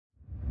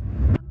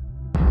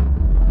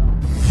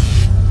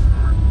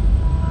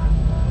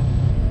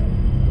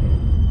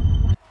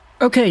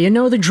Okay, you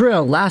know the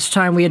drill. Last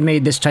time we had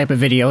made this type of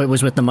video, it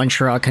was with the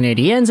Montreal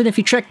Canadiens, and if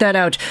you checked that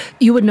out,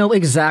 you would know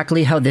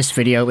exactly how this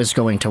video is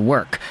going to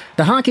work.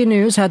 The Hockey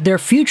News had their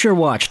Future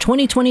Watch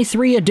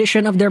 2023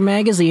 edition of their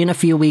magazine a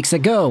few weeks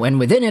ago, and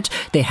within it,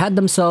 they had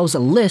themselves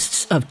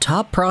lists of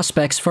top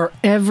prospects for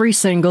every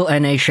single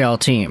NHL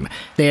team.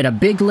 They had a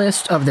big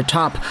list of the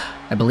top,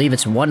 I believe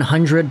it's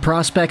 100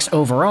 prospects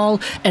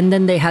overall, and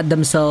then they had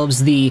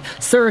themselves the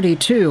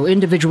 32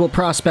 individual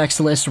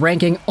prospects list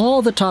ranking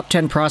all the top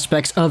 10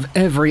 prospects of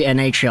every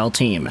NHL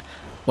team.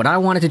 What I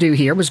wanted to do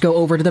here was go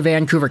over to the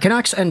Vancouver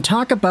Canucks and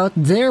talk about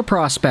their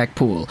prospect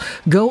pool,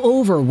 go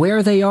over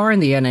where they are in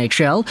the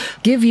NHL,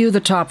 give you the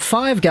top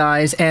 5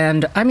 guys,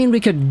 and I mean we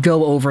could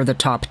go over the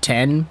top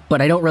 10,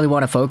 but I don't really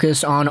want to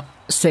focus on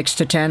 6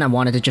 to 10, I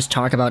wanted to just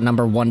talk about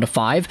number 1 to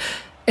 5.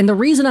 And the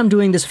reason I'm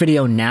doing this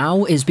video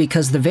now is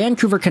because the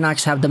Vancouver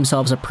Canucks have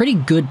themselves a pretty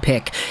good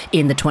pick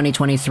in the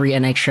 2023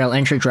 NHL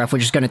Entry Draft,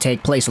 which is going to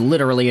take place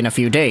literally in a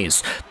few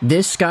days.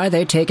 This guy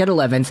they take at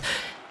 11th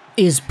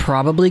is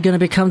probably going to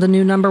become the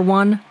new number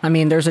 1. I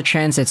mean, there's a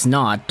chance it's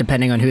not,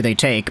 depending on who they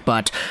take,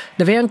 but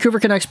the Vancouver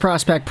Canucks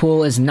prospect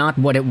pool is not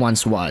what it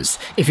once was.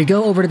 If you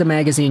go over to the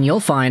magazine, you'll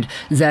find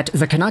that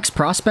the Canucks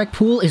prospect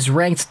pool is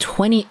ranked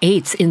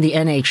 28th in the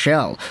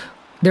NHL.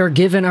 They're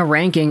given a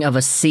ranking of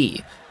a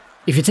C.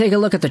 If you take a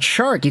look at the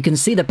chart, you can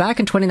see that back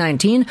in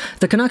 2019,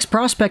 the Canucks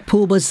prospect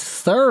pool was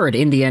 3rd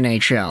in the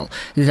NHL.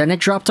 Then it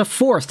dropped to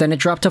 4th, then it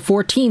dropped to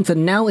 14th,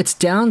 and now it's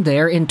down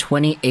there in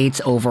 28th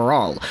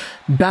overall.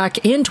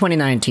 Back in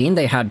 2019,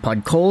 they had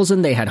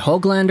Podkolzin, they had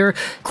Höglander,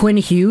 Quinn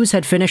Hughes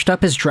had finished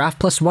up his draft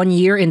plus 1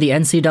 year in the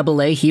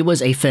NCAA, he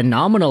was a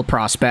phenomenal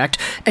prospect,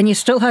 and you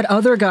still had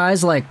other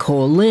guys like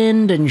Cole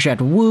Lind and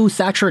Jet Wu,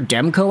 Thatcher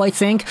Demko, I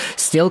think,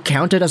 still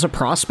counted as a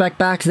prospect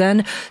back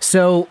then,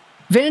 so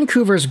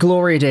Vancouver's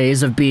glory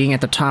days of being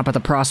at the top of the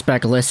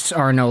prospect lists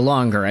are no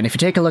longer, and if you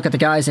take a look at the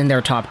guys in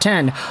their top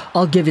 10,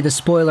 I'll give you the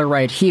spoiler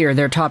right here.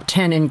 Their top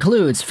 10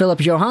 includes Filip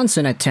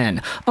Johansson at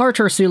 10,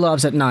 Arturs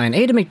Silovs at 9,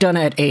 Aiden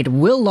McDonough at 8,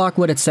 Will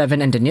Lockwood at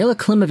 7, and Danila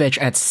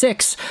Klimovich at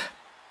 6.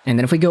 And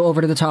then if we go over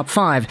to the top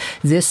 5,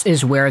 this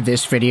is where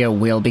this video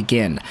will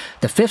begin.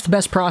 The 5th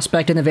best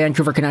prospect in the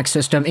Vancouver Canucks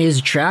system is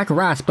Jack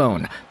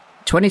Rathbone.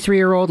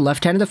 23-year-old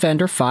left-handed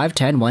defender, 5'10",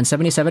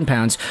 177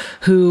 pounds,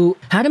 who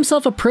had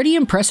himself a pretty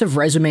impressive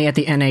resume at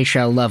the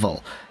NHL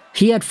level.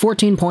 He had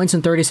 14 points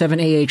in 37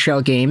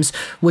 AHL games,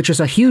 which is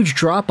a huge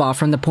drop-off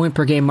from the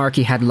point-per-game mark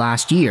he had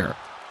last year.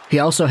 He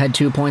also had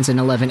 2 points in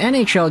 11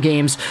 NHL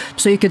games,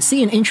 so you could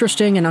see an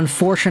interesting and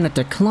unfortunate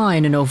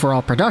decline in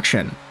overall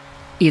production.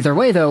 Either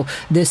way, though,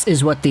 this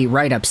is what the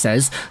write-up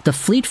says. The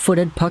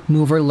fleet-footed puck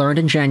mover learned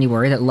in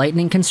January that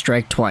lightning can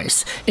strike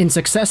twice. In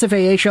successive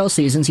AHL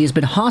seasons, he has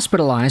been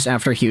hospitalized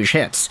after huge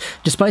hits.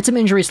 Despite some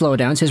injury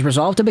slowdowns, his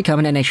resolve to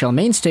become an NHL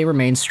mainstay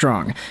remains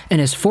strong,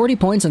 and his 40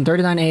 points in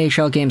 39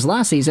 AHL games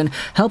last season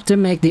helped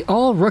him make the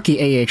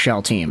all-rookie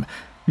AHL team.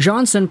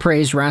 Johnson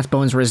praised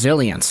Rathbone's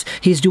resilience.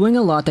 He's doing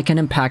a lot that can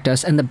impact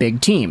us and the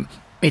big team.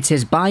 It's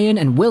his buy-in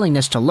and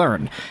willingness to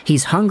learn.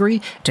 He's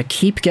hungry to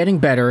keep getting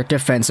better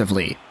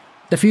defensively.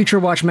 The Future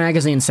Watch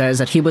magazine says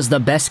that he was the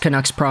best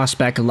Canucks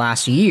prospect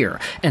last year,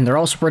 and they're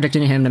also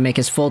predicting him to make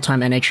his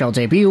full-time NHL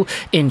debut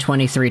in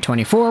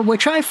 23-24,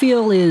 which I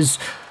feel is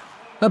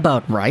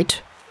about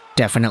right.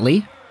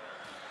 Definitely.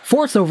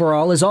 4th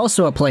overall is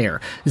also a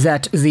player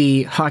that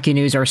the Hockey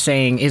News are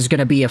saying is going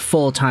to be a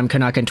full-time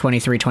Canuck in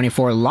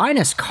 23-24,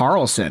 Linus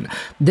Karlsson.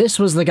 This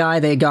was the guy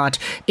they got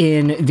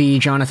in the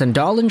Jonathan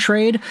Dahlen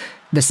trade,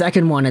 the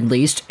second one at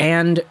least,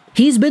 and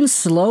he's been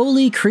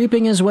slowly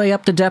creeping his way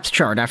up the depth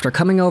chart after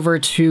coming over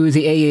to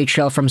the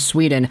AHL from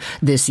Sweden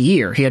this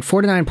year. He had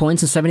 49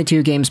 points in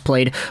 72 games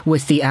played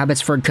with the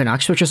Abbotsford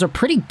Canucks, which is a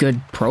pretty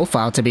good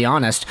profile, to be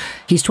honest.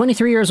 He's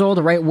 23 years old,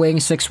 a right wing,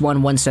 6'1",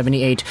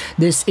 178.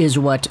 This is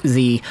what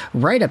the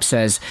write-up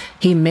says.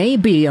 He may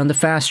be on the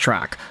fast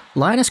track.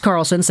 Linus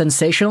Karlsson,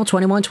 sensational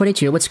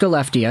 21-22 with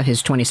Skellefteå,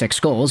 his 26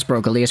 goals,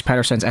 broke Elias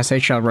Pettersson's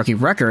SHL rookie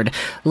record,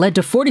 led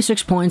to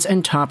 46 points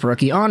and top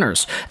rookie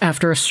honors.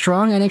 After a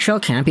strong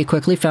NHL camp, he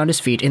quickly found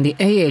his feet in the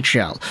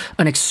AHL.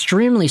 An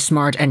extremely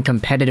smart and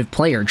competitive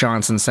player,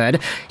 Johnson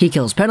said. He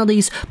kills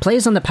penalties,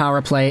 plays on the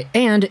power play,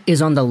 and is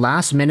on the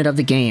last minute of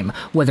the game,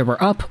 whether we're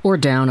up or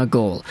down a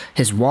goal.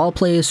 His wall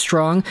play is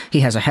strong, he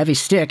has a heavy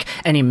stick,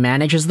 and he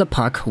manages the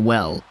puck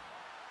well.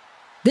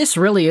 This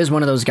really is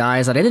one of those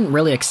guys that I didn't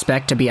really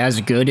expect to be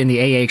as good in the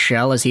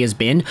AHL as he has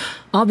been.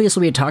 Obviously,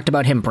 we had talked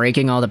about him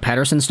breaking all the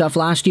Pettersson stuff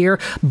last year,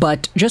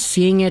 but just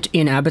seeing it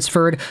in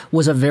Abbotsford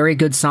was a very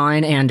good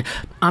sign, and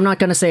I'm not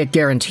going to say it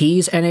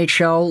guarantees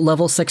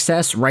NHL-level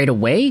success right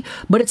away,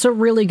 but it's a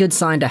really good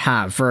sign to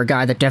have for a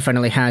guy that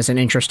definitely has an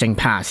interesting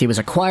path. He was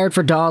acquired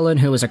for Dahlen,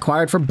 who was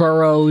acquired for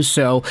Burrows,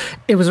 so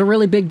it was a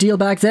really big deal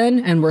back then,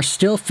 and we're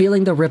still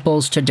feeling the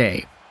ripples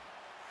today.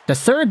 The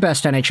 3rd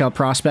best NHL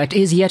prospect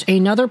is yet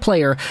another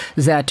player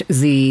that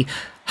the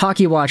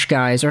Hockey Watch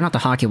guys, or not the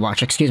Hockey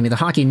Watch, excuse me, the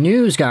Hockey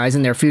News guys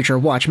in their Future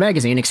Watch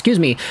magazine, excuse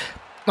me,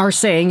 are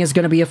saying is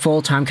going to be a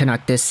full-time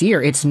Canuck this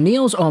year. It's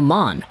Nils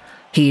Aman.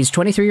 He's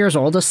 23 years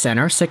old, a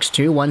center,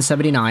 6'2",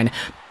 179,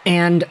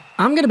 and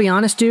I'm gonna be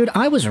honest, dude,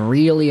 I was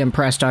really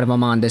impressed out of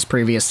Aman this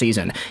previous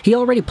season. He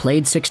already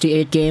played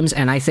 68 games,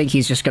 and I think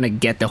he's just gonna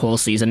get the whole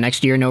season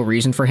next year, no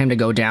reason for him to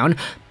go down.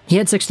 He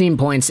had 16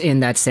 points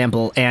in that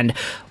sample and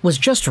was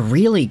just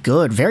really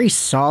good, very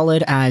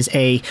solid as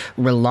a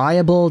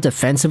reliable,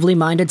 defensively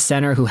minded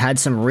center who had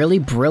some really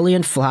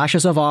brilliant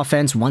flashes of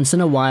offense once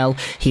in a while.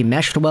 He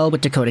meshed well with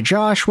Dakota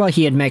Joshua,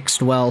 he had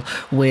mixed well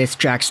with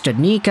Jack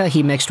Studnicka,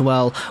 he mixed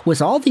well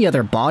with all the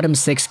other bottom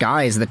 6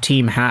 guys the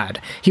team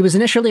had. He was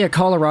initially a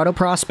Colorado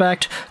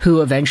prospect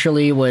who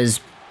eventually was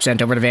sent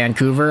over to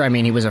Vancouver. I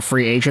mean, he was a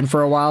free agent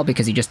for a while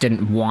because he just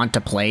didn't want to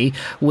play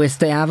with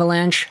the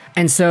Avalanche.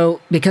 And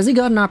so, because he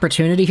got an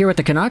opportunity here with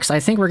the Canucks, I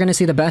think we're going to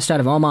see the best out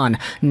of Aman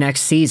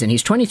next season.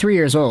 He's 23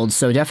 years old,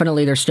 so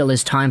definitely there still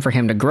is time for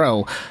him to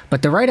grow.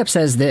 But the write-up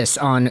says this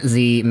on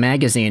the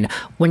magazine: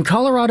 when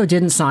Colorado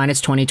didn't sign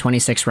its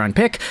 2026 round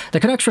pick, the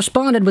Canucks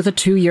responded with a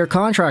 2-year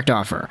contract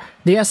offer.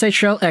 The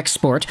SHL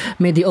export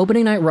made the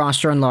opening night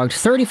roster and logged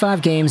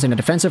 35 games in a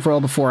defensive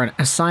role before an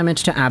assignment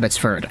to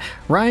Abbotsford.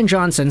 Ryan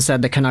Johnson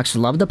said the Canucks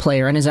love the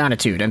player and his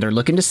attitude, and they're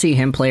looking to see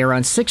him play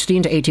around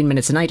 16 to 18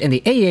 minutes a night in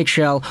the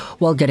AHL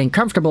while getting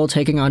comfortable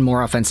taking on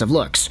more offensive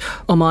looks.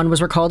 Aman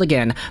was recalled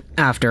again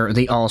after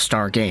the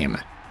All-Star game.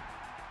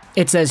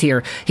 It says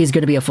here he's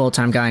going to be a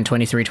full-time guy in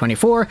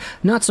 23-24.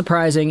 Not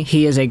surprising,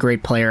 he is a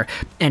great player,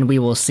 and we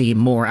will see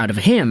more out of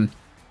him.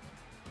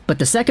 But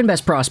the second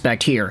best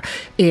prospect here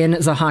in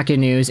the hockey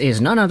news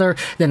is none other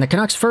than the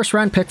Canucks'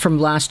 first-round pick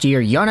from last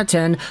year,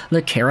 Jonathan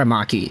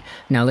Lekkerimaki.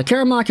 Now,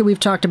 Lekkerimaki we've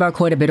talked about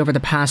quite a bit over the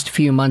past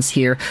few months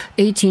here.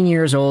 18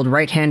 years old,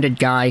 right-handed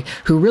guy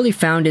who really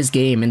found his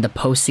game in the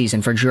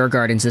postseason for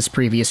Djurgårdens this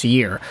previous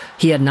year.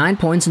 He had 9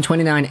 points in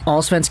 29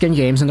 Allsvenskan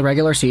games in the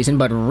regular season,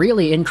 but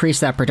really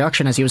increased that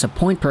production as he was a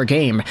point per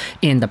game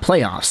in the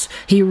playoffs.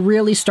 He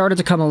really started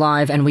to come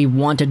alive, and we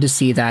wanted to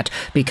see that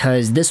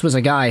because this was a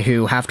guy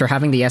who, after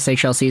having the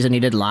SHL season he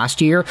did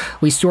last year,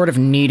 we sort of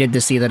needed to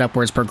see that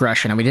upwards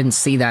progression, and we didn't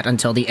see that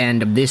until the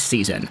end of this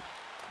season.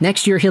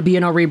 Next year, he'll be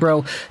in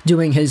Örebro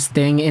doing his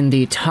thing in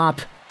the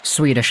top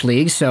Swedish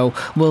league, so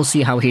we'll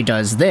see how he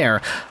does there.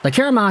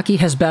 Lekkerimaki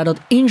has battled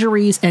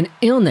injuries and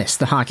illness,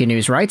 the Hockey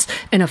News writes,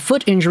 and a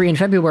foot injury in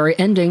February,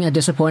 ending a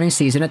disappointing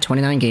season at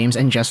 29 games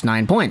and just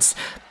 9 points.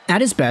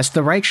 At his best,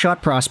 the right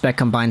shot prospect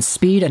combines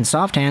speed and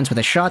soft hands with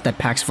a shot that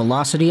packs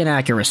velocity and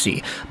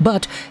accuracy,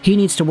 but he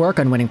needs to work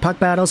on winning puck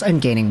battles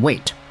and gaining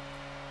weight.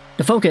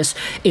 The focus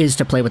is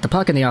to play with the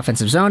puck in the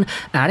offensive zone,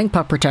 adding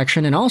puck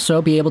protection, and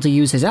also be able to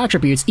use his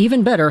attributes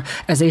even better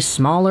as a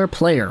smaller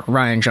player,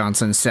 Ryan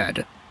Johnson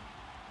said.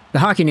 The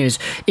Hockey News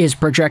is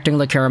projecting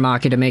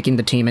Lekkerimaki to making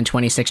the team in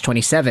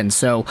 26-27,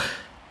 so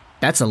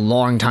that's a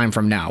long time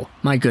from now.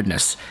 My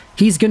goodness.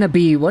 He's gonna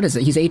be, what is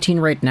it, he's 18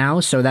 right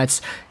now, so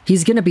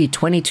he's gonna be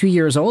 22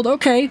 years old?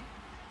 Okay.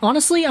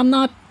 Honestly, I'm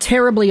not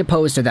terribly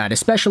opposed to that,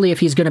 especially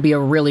if he's gonna be a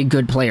really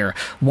good player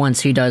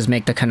once he does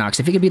make the Canucks.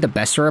 If he could be the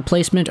best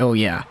replacement, oh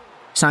yeah.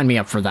 Sign me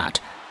up for that.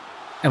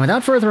 And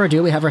without further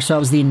ado, we have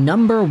ourselves the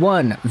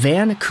 #1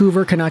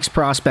 Vancouver Canucks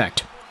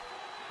prospect.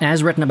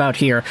 As written about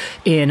here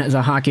in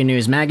the Hockey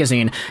News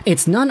magazine,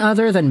 it's none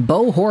other than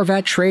Bo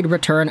Horvat trade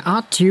return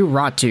Aatu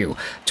Raty.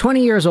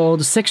 20 years old,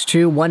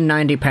 6'2",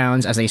 190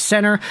 pounds as a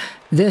center.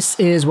 This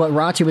is what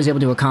Raty was able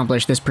to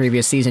accomplish this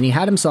previous season. He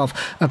had himself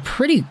a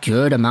pretty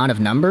good amount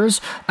of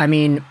numbers. I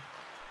mean,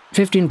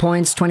 15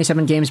 points,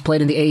 27 games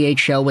played in the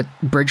AHL with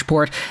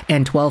Bridgeport,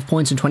 and 12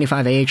 points in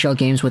 25 AHL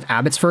games with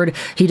Abbotsford.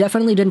 He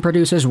definitely didn't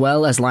produce as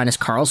well as Linus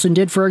Karlsson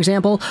did, for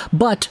example,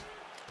 but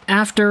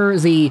after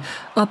the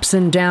ups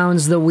and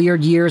downs, the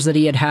weird years that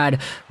he had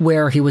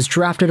where he was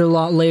drafted a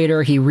lot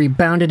later, he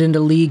rebounded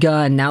into Liga,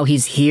 and now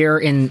he's here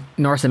in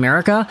North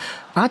America,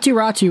 Aatu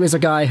Raty is a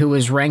guy who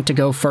was ranked to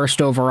go first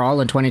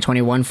overall in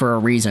 2021 for a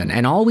reason,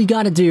 and all we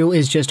gotta do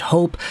is just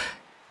hope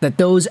that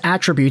those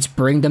attributes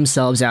bring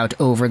themselves out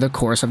over the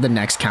course of the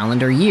next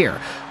calendar year.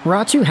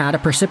 Raty had a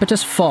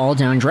precipitous fall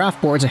down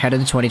draft boards ahead of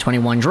the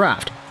 2021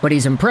 draft, but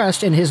he's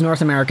impressed in his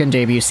North American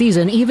debut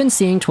season, even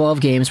seeing 12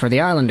 games for the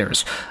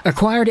Islanders.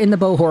 Acquired in the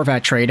Bo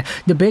Horvat trade,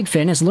 the Big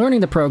Fin is learning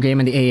the pro game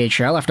in the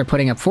AHL after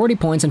putting up 40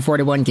 points in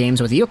 41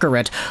 games with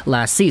Jukurit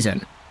last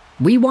season.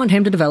 We want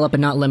him to develop and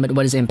not limit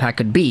what his impact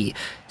could be,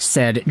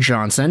 said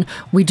Johnson.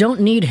 We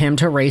don't need him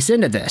to race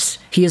into this.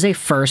 He is a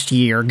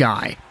first-year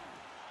guy.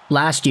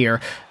 Last year,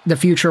 the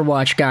Future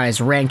Watch guys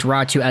ranked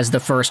Raty as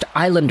the first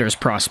Islanders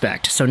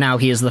prospect, so now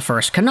he is the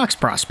first Canucks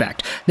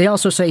prospect. They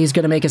also say he's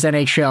going to make his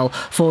NHL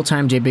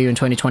full-time debut in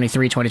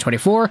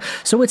 2023-2024,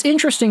 so it's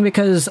interesting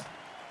because,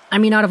 I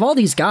mean, out of all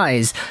these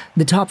guys,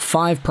 the top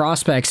 5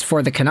 prospects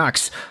for the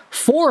Canucks,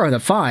 4 of the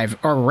 5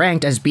 are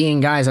ranked as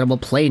being guys that will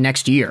play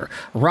next year.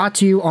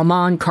 Raty,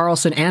 Aman,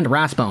 Karlsson, and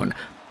Rathbone.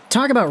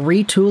 Talk about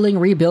retooling,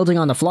 rebuilding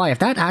on the fly. If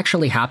that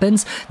actually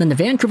happens, then the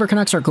Vancouver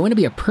Canucks are going to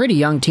be a pretty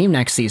young team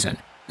next season.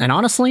 And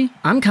honestly,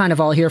 I'm kind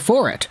of all here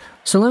for it.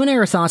 So let me know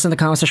your thoughts in the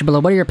comment section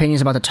below. What are your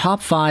opinions about the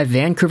top 5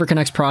 Vancouver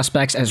Canucks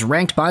prospects as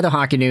ranked by the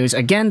Hockey News?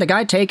 Again, the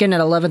guy taken at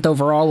 11th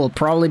overall will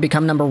probably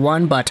become number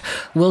 1, but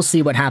we'll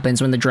see what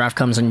happens when the draft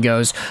comes and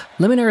goes.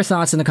 Let me know your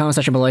thoughts in the comment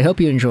section below. I hope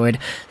you enjoyed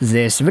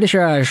this video.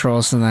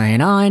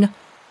 Juraj,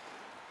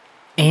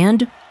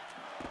 and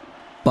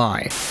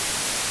bye.